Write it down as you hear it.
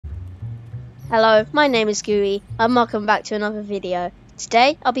Hello, my name is Gooey, and welcome back to another video.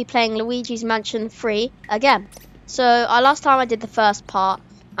 Today, I'll be playing Luigi's Mansion 3 again. So, last time I did the first part,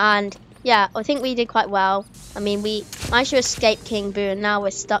 and yeah, I think we did quite well. I mean, we managed to escape King Boo, and now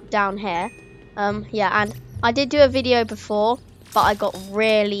we're stuck down here. Yeah, and I did do a video before, but I got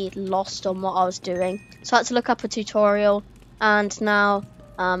really lost on what I was doing. So I had to look up a tutorial, and now,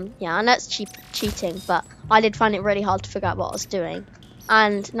 yeah, and that's cheating, but I did find it really hard to figure out what I was doing.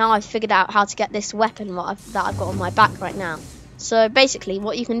 And now I've figured out how to get this weapon that I've got on my back right now. So basically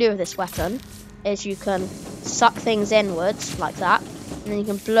what you can do with this weapon is you can suck things inwards like that, and then you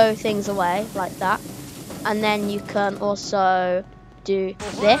can blow things away like that, and then you can also do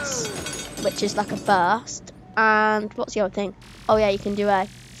this, which is like a burst. And what's the other thing? Oh yeah, you can do a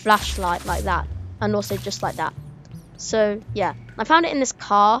flashlight like that, and also just like that. So yeah, I found it in this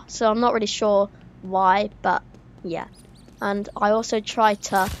car, so I'm not really sure why, but yeah. And I also tried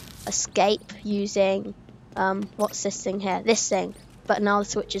to escape using, what's this thing here? This thing. But now the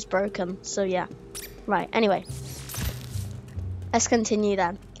switch is broken, so yeah. Right, anyway. Let's continue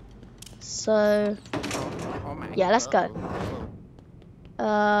then. So, yeah, let's go.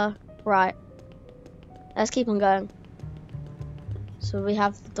 Right. Let's keep on going. So we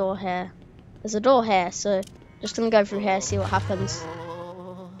have the door here. There's a door here, so just gonna go through here, see what happens.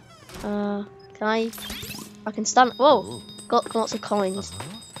 I can stun. Whoa! Got lots of coins.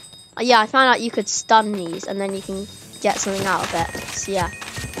 Yeah, I found out you could stun these, and then you can get something out of it. So yeah.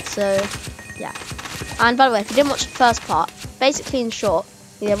 So yeah. And by the way, if you didn't watch the first part, basically in short,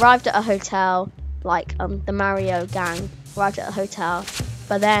 we arrived at a hotel, like the Mario gang arrived at a hotel,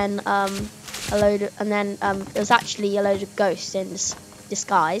 but then it was actually a load of ghosts in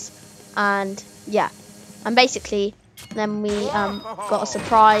disguise, and yeah, and basically. Then we got a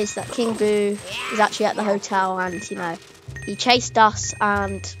surprise that King Boo is actually at the hotel, and you know, he chased us,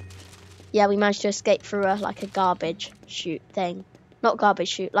 and yeah, we managed to escape through a garbage chute thing. Not garbage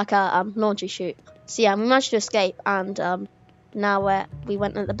chute, like a laundry chute. So yeah, we managed to escape, and now we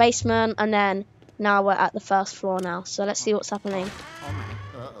went at the basement, and then now we're at the first floor now. So let's see what's happening.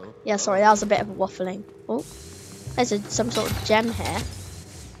 Yeah, sorry, that was a bit of a waffling. Oh, there's some sort of gem here.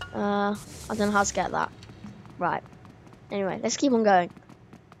 I don't know how to get that. Right. Anyway, let's keep on going.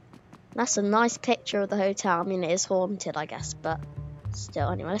 That's a nice picture of the hotel. I mean, it is haunted, I guess, but still.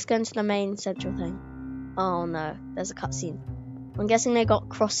 Anyway, let's go into the main central thing. Oh no, there's a cutscene. I'm guessing they got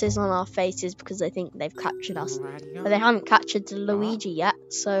crosses on our faces because they think they've captured us. But they haven't captured Luigi yet,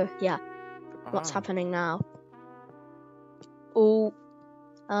 so yeah. What's happening now? Oh,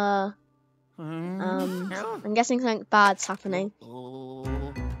 I'm guessing something bad's happening.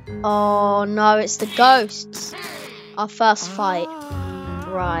 Oh no, it's the ghosts. Our first fight.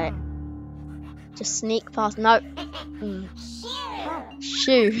 Right. Just sneak past. No.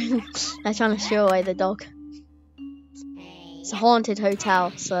 Shoo. They're trying to shoo away the dog. It's a haunted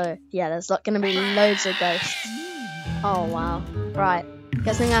hotel, so yeah, there's going to be loads of ghosts. Oh wow. Right.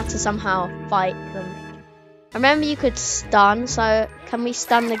 Guessing I have to somehow fight them. I remember you could stun, so can we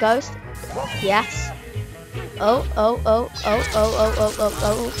stun the ghost? Yes. Oh.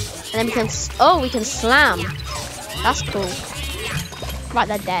 And then we can slam. That's cool. Right,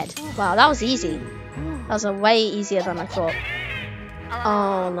 they're dead. Wow, that was easy. That was way easier than I thought.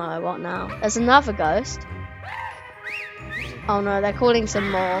 Oh no, what now? There's another ghost. Oh no, they're calling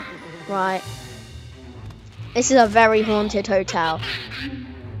some more. Right. This is a very haunted hotel.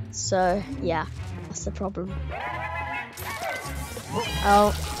 So, yeah, that's the problem.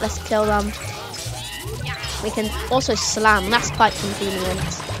 Oh, let's kill them. We can also slam. That's quite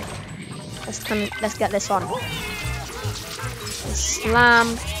convenient. Let's get this one.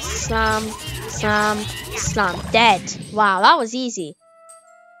 Slam. Dead. Wow, that was easy.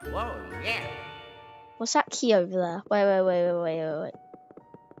 Whoa, yeah. What's that key over there? Wait.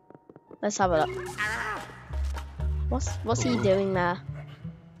 Let's have a look. What's he doing there?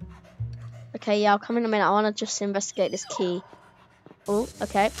 Okay, yeah, I'll come in a minute. I want to just investigate this key. Oh,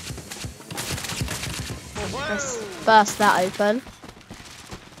 okay. Let's burst that open.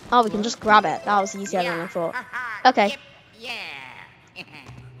 Oh, we can just grab it. That was easier than I thought. Okay.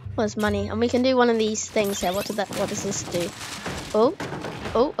 Well, there's money, and we can do one of these things here. What does this do? Oh.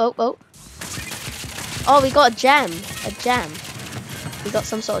 Oh, we got a gem. We got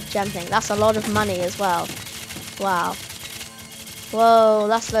some sort of gem thing. That's a lot of money as well. Wow. Whoa,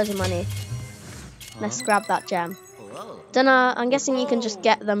 that's loads of money. Let's grab that gem. Dunno, I'm guessing you can just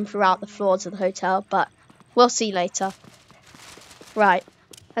get them throughout the floors of the hotel, but we'll see later. Right.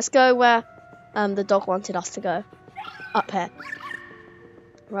 Let's go where the dog wanted us to go. Up here.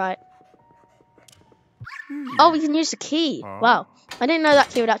 Right. Oh, we can use the key. Wow. I didn't know that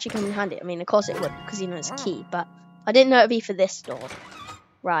key would actually come in handy. I mean, of course it would, because it's a key, but I didn't know it would be for this door.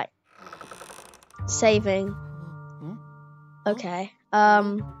 Right. Saving. Okay.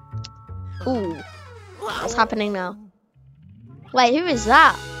 Ooh. What's happening now? Wait, who is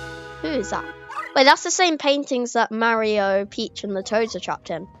that? Who is that? Wait, that's the same paintings that Mario, Peach, and the Toads are trapped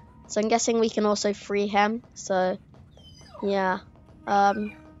in. So I'm guessing we can also free him. So, yeah. How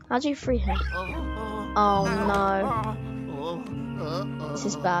do you free him? Oh no. This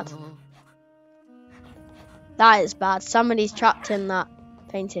is bad. That is bad. Somebody's trapped in that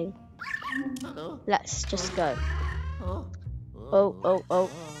painting. Let's just go. Oh.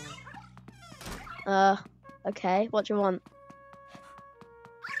 Okay, what do you want?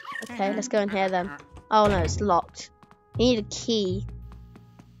 Okay, let's go in here then. Oh no, it's locked. You need a key.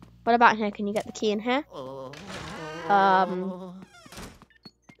 What about in here? Can you get the key in here?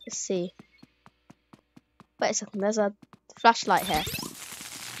 Let's see. Wait a second, there's a flashlight here.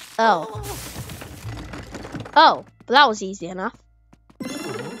 Oh, but that was easy enough.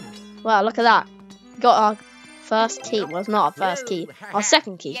 Wow, look at that. Got our first key. Well, it's not our first key. Our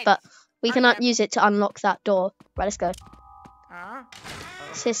second key, but we cannot use it to unlock that door. Right, let's go.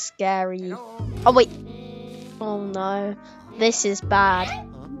 This is scary. Oh, wait. Oh, no. This is bad.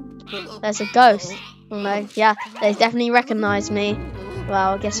 There's a ghost. Oh, no. Yeah, they definitely recognize me.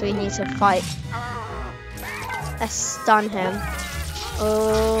 Well, I guess we need to fight. Let's stun him.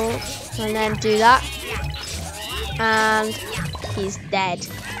 Oh, and then do that. And he's dead.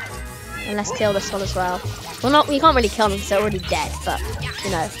 And let's kill this one as well. Well, not, we can't really kill them because they're already dead, but, you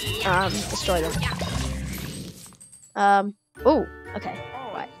know, destroy them. Oh, okay.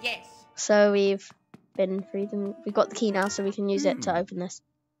 Right. So we've been freed and we've got the key now, so we can use it to open this.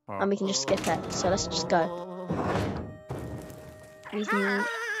 And we can just skip it. So let's just go. We can...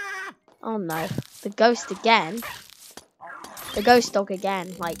 Oh no. The ghost again. The ghost dog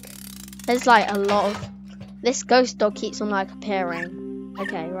again. Like, there's like a lot of... This ghost dog keeps on like appearing.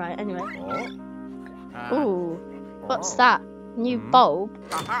 Okay, right, anyway. Ooh. What's that? New bulb?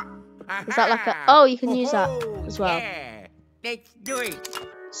 Is that like a... Oh, you can use that as well. Let's do it.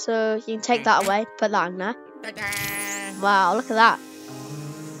 So you can take that away, put that in there. Wow, look at that.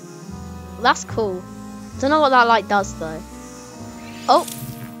 That's cool. Don't know what that light does though. Oh,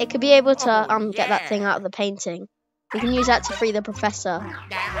 it could be able to get that thing out of the painting. We can use that to free the professor.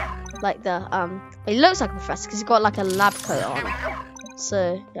 Like the it looks like a professor because he's got like a lab coat on.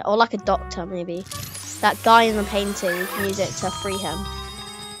 So yeah, or like a doctor maybe. That guy in the painting, we can use it to free him.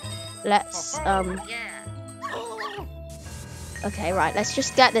 Let's okay, right, let's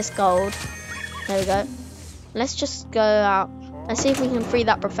just get this gold. There we go. Let's just go out. Let's see if we can free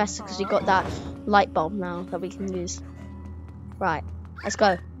that professor because we got that light bulb now that we can use. Right, let's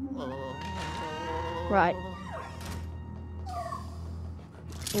go. Right.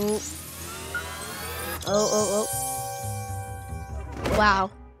 Ooh. Oh.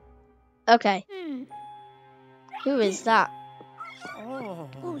 Wow. Okay. Who is that?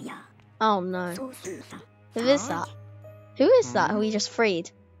 Oh no. Who is that? Who is that who we just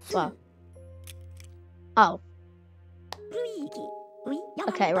freed? Well. Oh.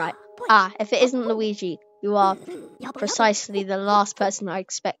 Okay, right. If it isn't Luigi, you are precisely the last person I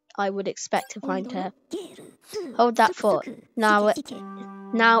would expect to find here. Hold that thought.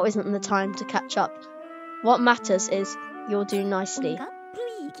 Now isn't the time to catch up. What matters is you'll do nicely.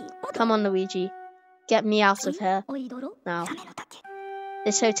 Come on, Luigi. Get me out of here. Now.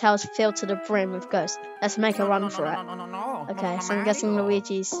 This hotel's filled to the brim with ghosts. Let's make a run for it. Okay, so I'm guessing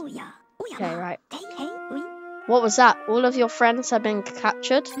Luigi's... Okay, right. What was that? All of your friends have been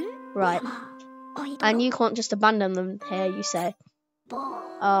captured? Right. And you can't just abandon them here, you say.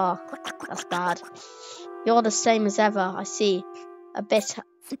 Oh, that's bad. You're the same as ever, I see. A bit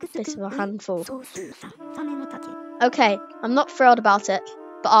of a handful. Okay, I'm not thrilled about it,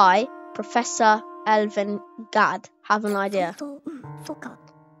 but I, Professor E.Gadd, have an idea.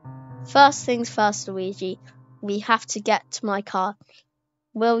 First things first, Luigi. We have to get to my car.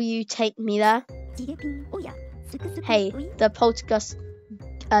 Will you take me there? Hey, the poltergeist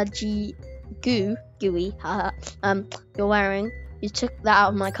gooey, you're wearing. You took that out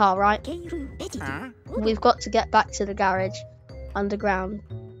of my car, right? We've got to get back to the garage. Underground.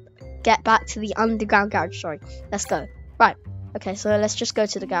 Get back to the underground garage, sorry. Let's go. Right. Okay, so let's just go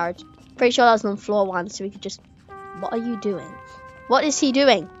to the garage. Pretty sure that was on floor 1, so we could just... What are you doing? What is he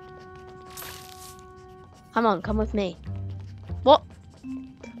doing? Come on, come with me. What?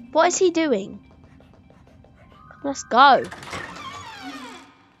 What is he doing? Let's go.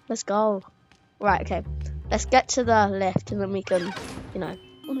 Let's go. Right, okay. Let's get to the lift and then we can, you know,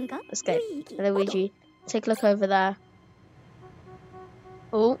 escape. Luigi, take a look over there.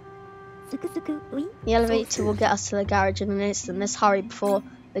 Oh, the elevator will get us to the garage in an instant. Let's hurry before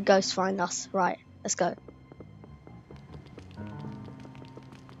the ghosts find us. Right, let's go.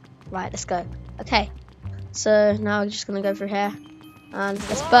 Right, let's go. Okay, so now we're just gonna go through here. And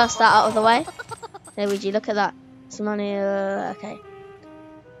let's burst that out of the way. Hey, Luigi, look at that. Some money, okay.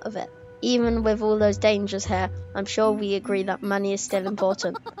 Of it. Even with all those dangers here, I'm sure we agree that money is still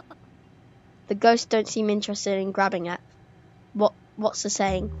important. The ghosts don't seem interested in grabbing it. What's the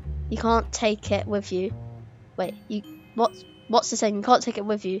saying? You can't take it with you. Wait, what's the saying? You can't take it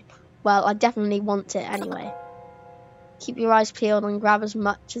with you. Well, I definitely want it anyway. Keep your eyes peeled and grab as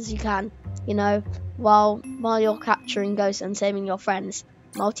much as you can. You know, while you're capturing ghosts and saving your friends.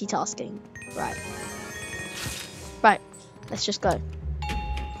 Multitasking. Right. Right. Let's just go.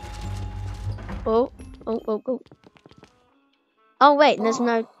 Oh. Oh wait, there's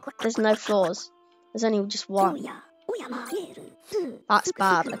no floors. There's only just one. That's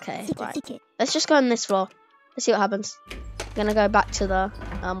bad. Okay, right. Let's just go on this floor. Let's see what happens. I'm gonna go back to the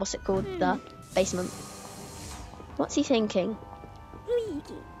what's it called? The basement. What's he thinking?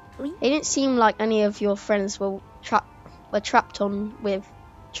 It didn't seem like any of your friends were trapped on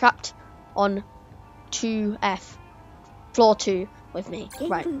 2F, floor 2 with me.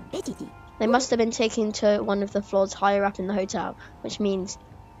 Right. They must have been taken to one of the floors higher up in the hotel, which means,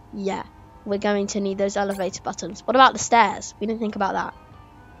 yeah, we're going to need those elevator buttons. What about the stairs? We didn't think about that.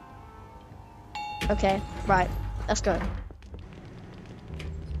 Okay, right, let's go.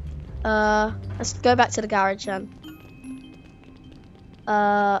 Let's go back to the garage then.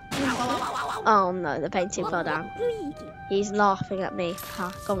 Oh no, the painting fell down. He's laughing at me.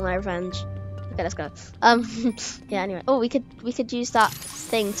 Ha, got my revenge. Okay, let's go. Yeah, anyway. Oh, we could use that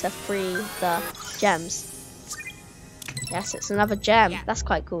thing to free the gems. Yes, it's another gem. That's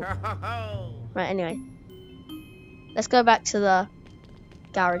quite cool. Right, anyway. Let's go back to the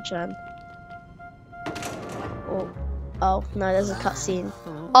garage then. Oh no, there's a cutscene.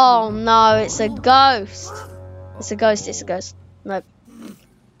 Oh no, it's a ghost. It's a ghost. Nope.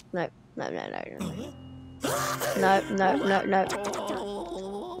 No.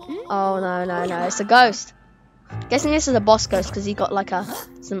 Oh no, it's a ghost. Guessing this is a boss ghost because he got like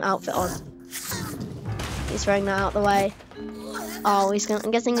some outfit on. He's throwing that out the way. Oh,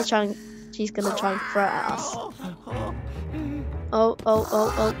 I'm guessing she's gonna try and throw it at us. Oh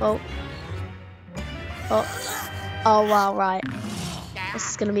wow, right.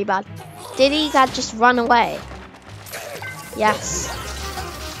 This is gonna be bad. Did E.Gadd just run away? Yes.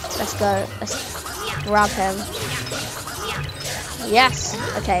 Let's go. Let's grab him. Yes.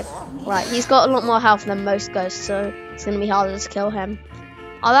 Okay. Right. He's got a lot more health than most ghosts, so it's gonna be harder to kill him.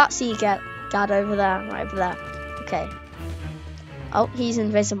 Oh, that's E.Gadd over there. Right over there. Okay. Oh, he's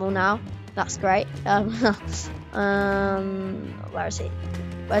invisible now. That's great. Where is he?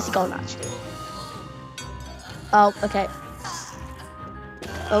 Where's he gone actually? Oh, okay.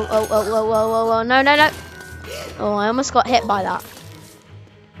 Oh, no. Oh, I almost got hit by that.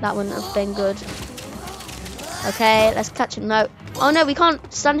 That wouldn't have been good. Okay, let's catch him. No. Oh no, we can't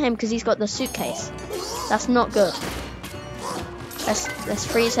stun him because he's got the suitcase. That's not good. Let's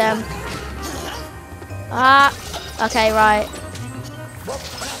freeze him. Ah. Okay, right.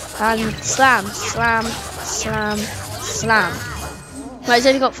 And slam. Right, he's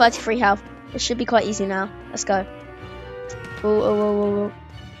only got 33 health. It should be quite easy now. Let's go. Oh.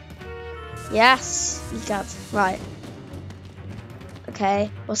 Yes, E.Gadd. Right. Okay,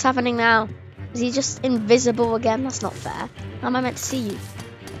 what's happening now? Is he just invisible again? That's not fair. How am I meant to see you?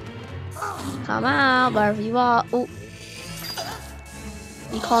 Come out, wherever you are. Oh,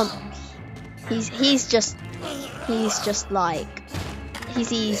 you can't. He's just like,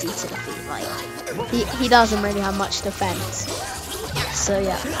 he's easy to defeat. Like, he doesn't really have much defense. So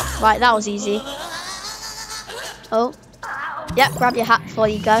yeah, right, that was easy. Oh, yep, grab your hat before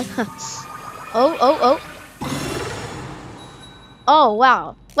you go. Oh. Oh,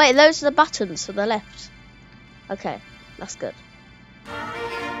 wow. Wait, those are the buttons for the left. Okay, that's good.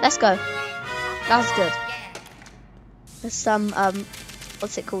 Let's go. That's good. There's some,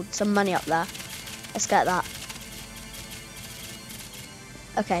 what's it called? Some money up there. Let's get that.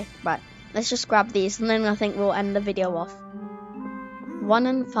 Okay, right. Let's just grab these and then I think we'll end the video off. 1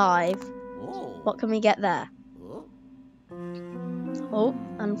 and 5. What can we get there? Oh,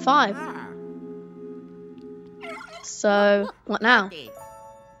 and 5. So, what now?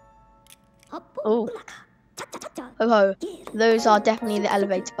 Oh. Ho. Those are definitely the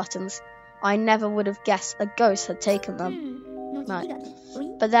elevator buttons. I never would have guessed a ghost had taken them. Right.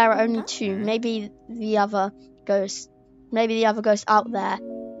 But there are only 2. Maybe the other ghost out there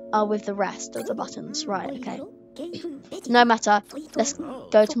are with the rest of the buttons. Right, okay. No matter, let's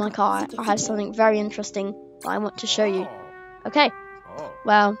go to my car. I have something very interesting that I want to show you. Okay,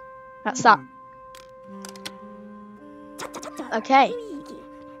 well, that's that. Okay,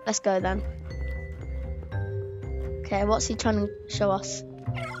 let's go then. Okay, what's he trying to show us?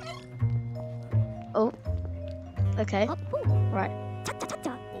 Oh, okay, right.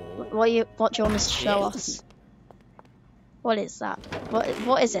 What do you want to show us? What is that?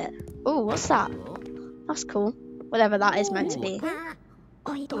 What is it? Oh, what's that? That's cool. Whatever that is meant to be.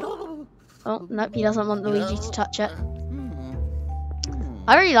 Oh, nope, he doesn't want Luigi to touch it.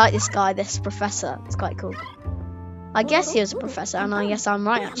 I really like this guy, this professor. It's quite cool. I guess he was a professor, and I guess I'm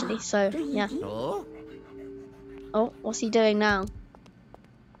right, actually. So, yeah. Oh, what's he doing now?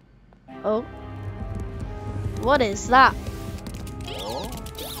 Oh. What is that?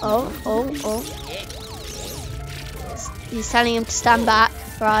 Oh. He's telling him to stand back,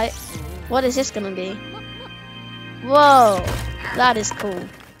 right? What is this gonna be? Whoa, that is cool.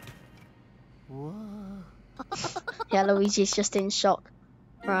 Yeah, Luigi's just in shock.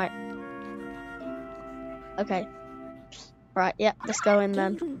 Right. Okay. Right, yeah, let's go in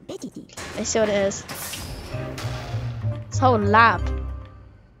then. Let's see what it is. This whole lab.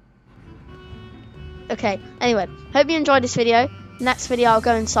 Okay, anyway, hope you enjoyed this video. Next video I'll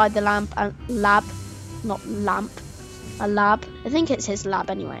go inside the lab. A lab. I think it's his lab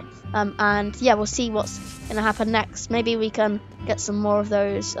anyway. And yeah, we'll see what's gonna happen next. Maybe we can get some more of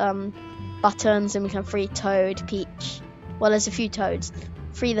those buttons, and we can free Toad, Peach. Well, there's a few Toads.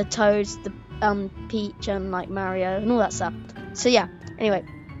 Free the Toads, the Peach, and like Mario, and all that stuff. So yeah. Anyway,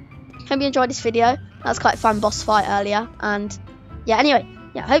 hope you enjoyed this video. That was quite a fun boss fight earlier. And yeah. Anyway,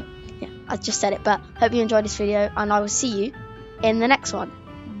 yeah. I just said it, but hope you enjoyed this video, and I will see you in the next one.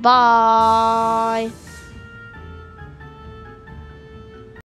 Bye.